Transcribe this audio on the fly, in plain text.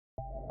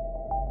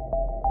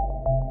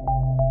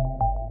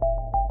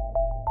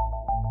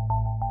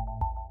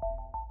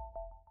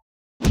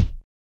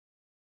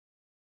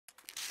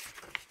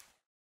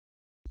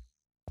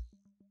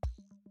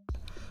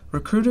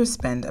Recruiters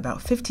spend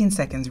about 15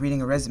 seconds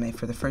reading a resume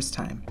for the first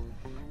time.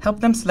 Help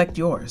them select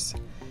yours.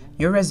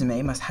 Your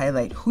resume must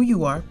highlight who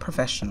you are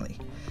professionally,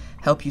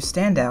 help you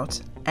stand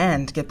out,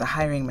 and get the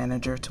hiring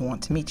manager to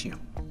want to meet you.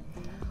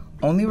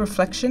 Only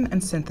reflection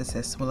and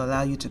synthesis will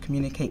allow you to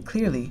communicate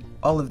clearly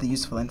all of the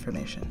useful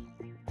information.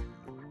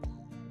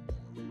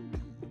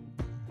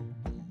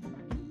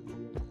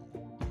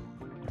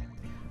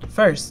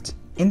 First,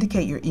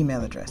 indicate your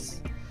email address.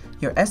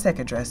 Your ESSEC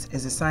address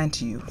is assigned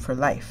to you for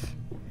life,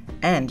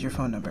 and your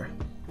phone number.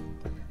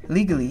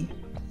 Legally,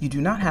 you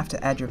do not have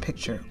to add your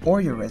picture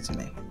or your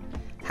resume.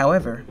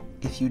 However,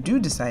 if you do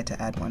decide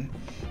to add one,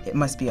 it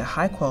must be a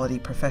high-quality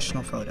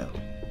professional photo.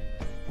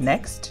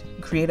 Next,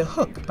 create a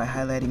hook by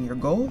highlighting your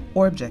goal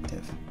or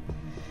objective.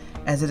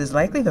 As it is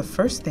likely the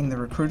first thing the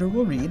recruiter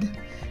will read,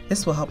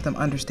 this will help them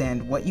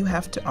understand what you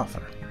have to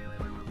offer.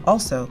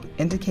 Also,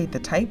 indicate the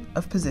type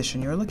of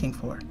position you're looking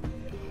for.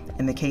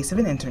 In the case of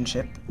an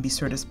internship, be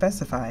sure to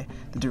specify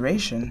the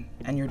duration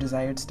and your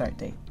desired start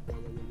date.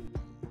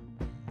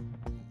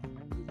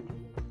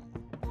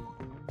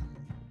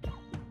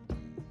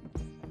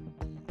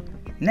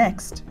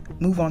 Next,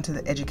 move on to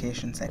the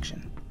education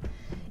section.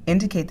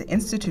 Indicate the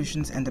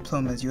institutions and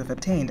diplomas you have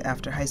obtained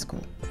after high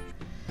school.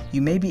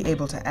 You may be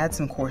able to add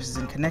some courses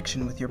in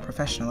connection with your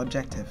professional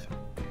objective.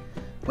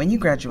 When you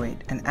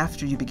graduate and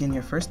after you begin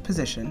your first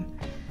position,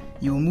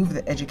 you will move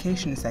the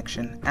education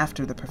section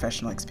after the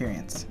professional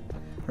experience.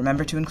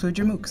 Remember to include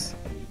your MOOCs.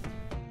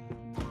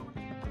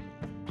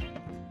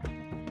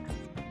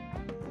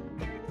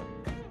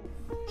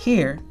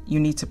 Here,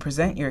 you need to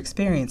present your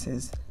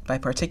experiences by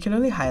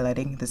particularly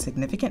highlighting the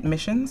significant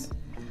missions,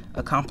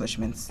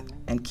 accomplishments,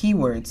 and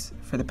keywords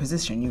for the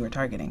position you are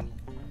targeting.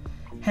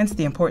 Hence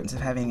the importance of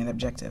having an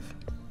objective.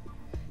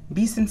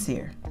 Be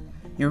sincere.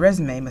 Your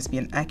resume must be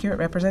an accurate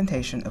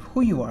representation of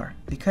who you are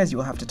because you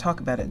will have to talk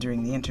about it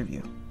during the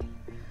interview.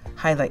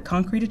 Highlight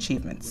concrete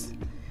achievements.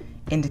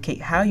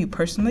 Indicate how you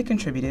personally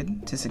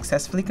contributed to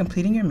successfully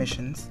completing your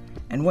missions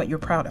and what you're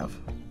proud of.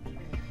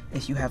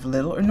 If you have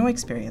little or no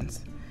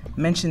experience,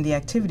 mention the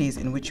activities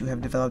in which you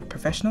have developed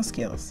professional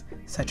skills,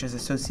 such as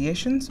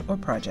associations or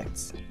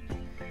projects.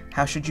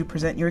 How should you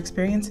present your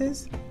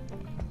experiences?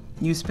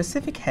 Use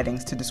specific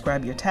headings to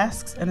describe your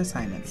tasks and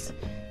assignments,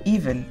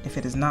 even if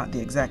it is not the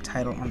exact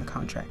title on the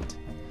contract.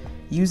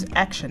 Use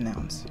action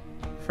nouns.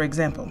 For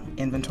example,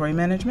 inventory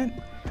management,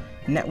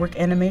 network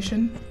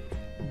animation,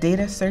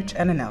 data search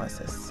and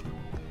analysis.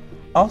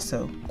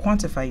 Also,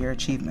 quantify your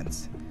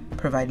achievements.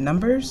 Provide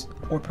numbers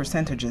or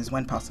percentages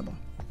when possible.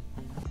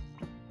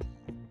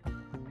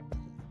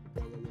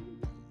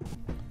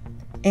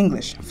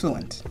 English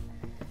fluent,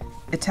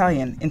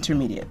 Italian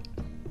intermediate,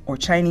 or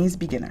Chinese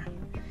beginner.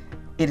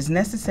 It is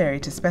necessary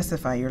to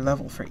specify your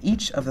level for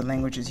each of the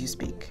languages you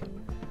speak.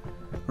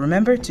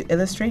 Remember to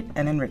illustrate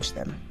and enrich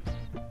them.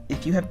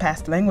 If you have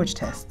passed language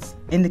tests,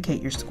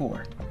 indicate your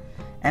score.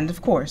 And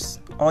of course,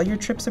 all your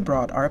trips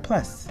abroad are a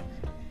plus.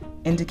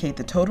 Indicate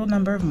the total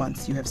number of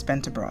months you have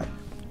spent abroad.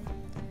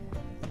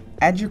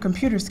 Add your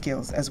computer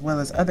skills as well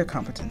as other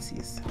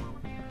competencies.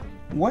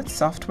 What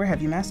software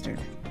have you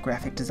mastered?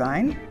 Graphic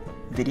design?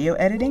 Video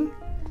editing?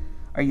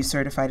 Are you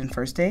certified in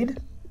first aid?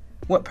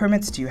 What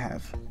permits do you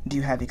have? Do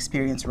you have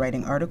experience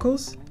writing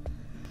articles?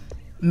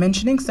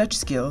 Mentioning such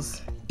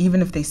skills,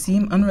 even if they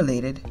seem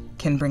unrelated,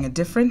 can bring a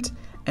different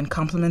and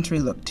complementary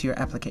look to your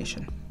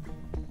application.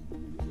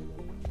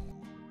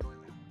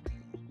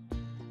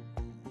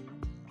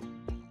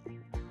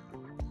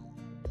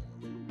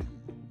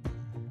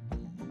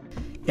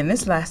 In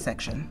this last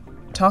section,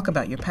 talk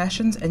about your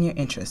passions and your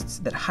interests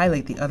that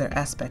highlight the other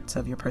aspects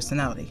of your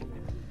personality.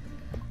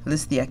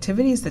 List the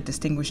activities that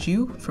distinguish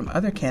you from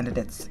other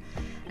candidates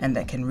and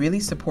that can really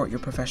support your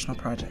professional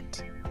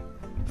project.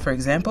 For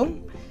example,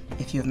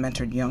 if you have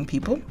mentored young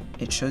people,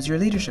 it shows your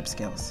leadership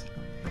skills.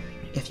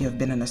 If you have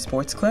been in a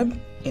sports club,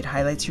 it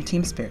highlights your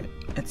team spirit,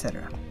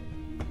 etc.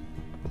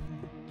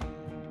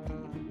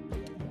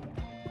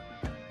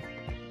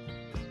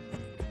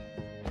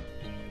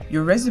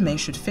 Your resume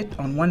should fit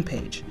on one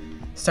page,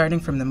 starting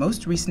from the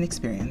most recent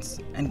experience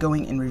and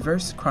going in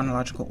reverse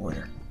chronological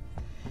order.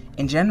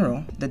 In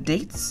general, the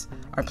dates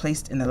are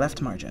placed in the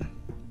left margin.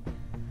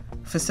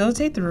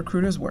 Facilitate the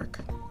recruiter's work.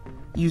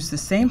 Use the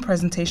same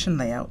presentation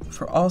layout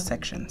for all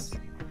sections.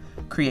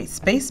 Create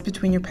space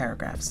between your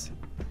paragraphs.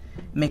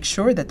 Make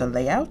sure that the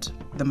layout,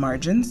 the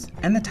margins,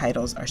 and the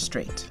titles are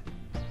straight.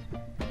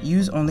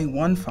 Use only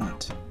one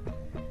font.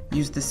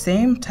 Use the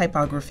same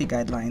typography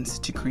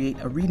guidelines to create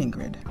a reading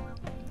grid.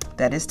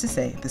 That is to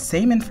say, the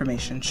same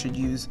information should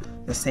use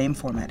the same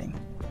formatting.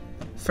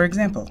 For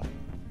example,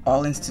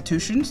 all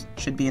institutions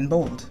should be in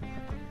bold,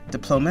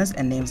 diplomas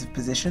and names of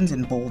positions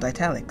in bold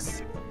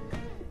italics.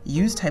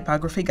 Use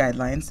typography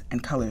guidelines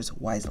and colors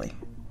wisely.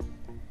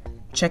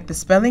 Check the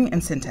spelling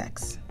and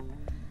syntax.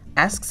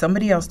 Ask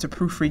somebody else to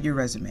proofread your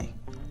resume.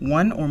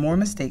 One or more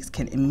mistakes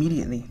can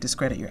immediately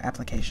discredit your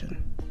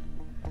application.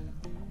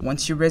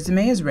 Once your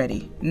resume is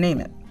ready,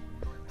 name it.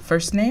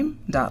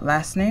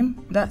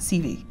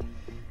 firstname.lastname.cv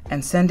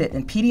and send it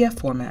in PDF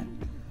format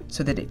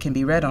so that it can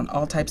be read on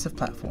all types of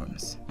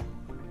platforms.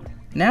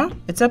 Now,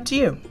 it's up to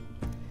you.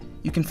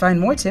 You can find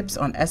more tips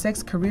on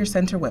ESSEC's Career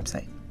Center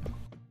website.